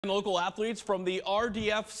Local athletes from the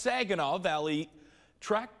RDF Saginaw Valley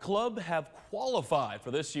Track Club have qualified for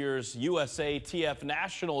this year's USATF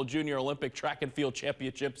National Junior Olympic Track and Field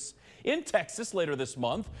Championships in Texas later this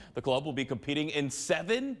month. The club will be competing in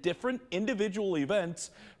 7 different individual events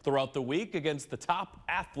throughout the week against the top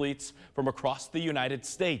athletes from across the United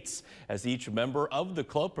States. As each member of the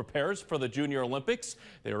club prepares for the Junior Olympics,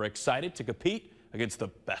 they are excited to compete against the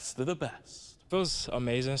best of the best. It was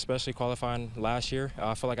amazing, especially qualifying last year.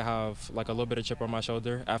 I feel like I have a little bit of chip on my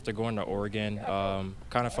shoulder after going to Oregon.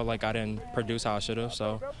 Kind of felt like I didn't produce how I should have,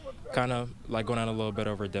 so kind of like going on a little bit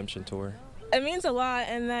of a redemption tour. It means a lot,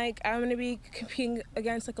 and I'm going to be competing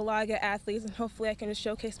against a lot of good athletes, and hopefully I can just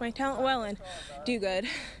showcase my talent well and do good.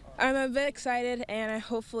 I'm a bit excited, and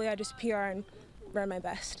hopefully I just PR and run my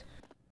best.